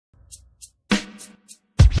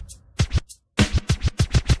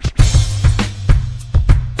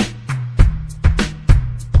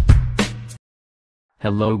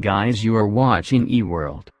Hello guys, you are watching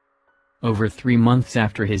eWorld. Over 3 months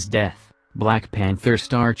after his death, Black Panther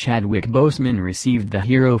star Chadwick Boseman received the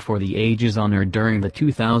Hero for the Ages honor during the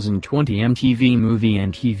 2020 MTV Movie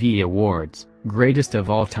and TV Awards, Greatest of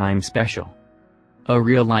All Time special. A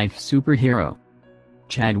real-life superhero.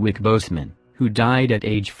 Chadwick Boseman, who died at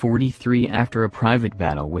age 43 after a private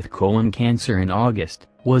battle with colon cancer in August,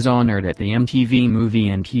 was honored at the MTV Movie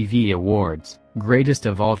and TV Awards, Greatest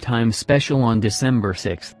of All Time special on December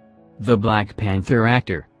 6. The Black Panther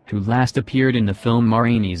actor, who last appeared in the film Ma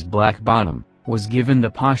Rainey's Black Bottom, was given the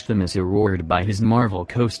posthumous award by his Marvel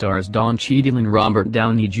co-stars Cheadle and Robert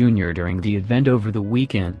Downey Jr. during the event over the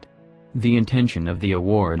weekend. The intention of the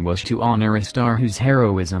award was to honor a star whose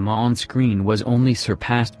heroism on-screen was only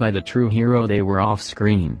surpassed by the true hero they were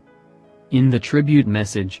off-screen. In the tribute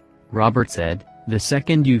message, Robert said, "The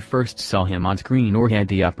second you first saw him on screen or had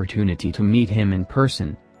the opportunity to meet him in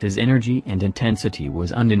person, his energy and intensity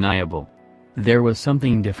was undeniable. There was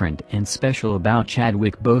something different and special about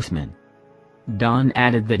Chadwick Boseman." Don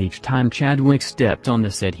added that each time Chadwick stepped on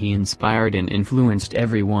the set he inspired and influenced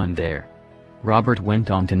everyone there. Robert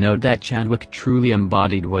went on to note that Chadwick truly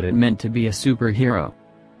embodied what it meant to be a superhero.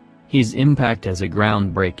 His impact as a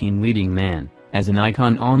groundbreaking leading man, as an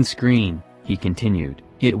icon on screen, he continued,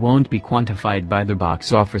 "It won't be quantified by the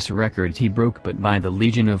box office records he broke but by the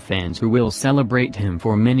legion of fans who will celebrate him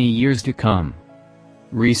for many years to come."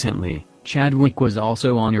 Recently, Chadwick was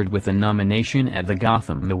also honored with a nomination at the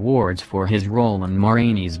Gotham Awards for his role in Ma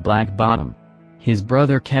Rainey's Black Bottom. His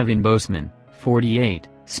brother Kevin Boseman, 48,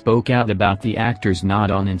 spoke out about the actor's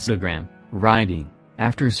nod on Instagram, writing,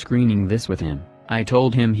 "After screening this with him, I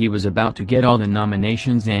told him he was about to get all the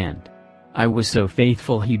nominations and I was so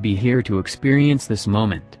faithful he'd be here to experience this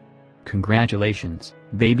moment. Congratulations,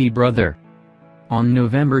 baby brother." On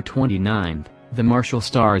November 29, the Marshall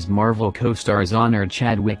Stars Marvel co-stars honored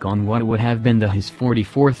Chadwick on what would have been his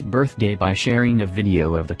 44th birthday by sharing a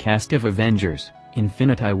video of the cast of Avengers: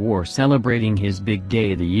 Infinity War celebrating his big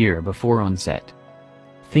day the year before on set.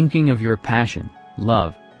 "Thinking of your passion,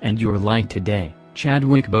 love, and your light today,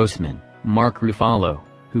 Chadwick Boseman," Mark Ruffalo,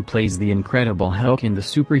 who plays the Incredible Hulk in the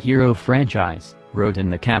superhero franchise, wrote in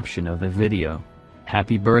the caption of the video.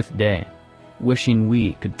 "Happy birthday. Wishing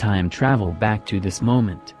we could time travel back to this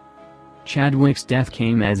moment." Chadwick's death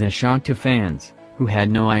came as a shock to fans, who had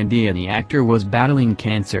no idea the actor was battling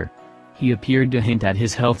cancer. He appeared to hint at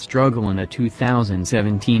his health struggle in a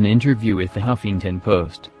 2017 interview with the Huffington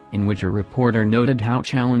Post, in which a reporter noted how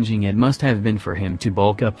challenging it must have been for him to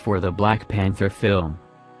bulk up for the Black Panther film.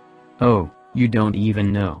 "Oh, you don't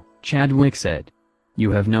even know," Chadwick said.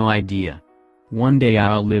 "You have no idea. One day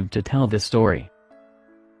I'll live to tell the story."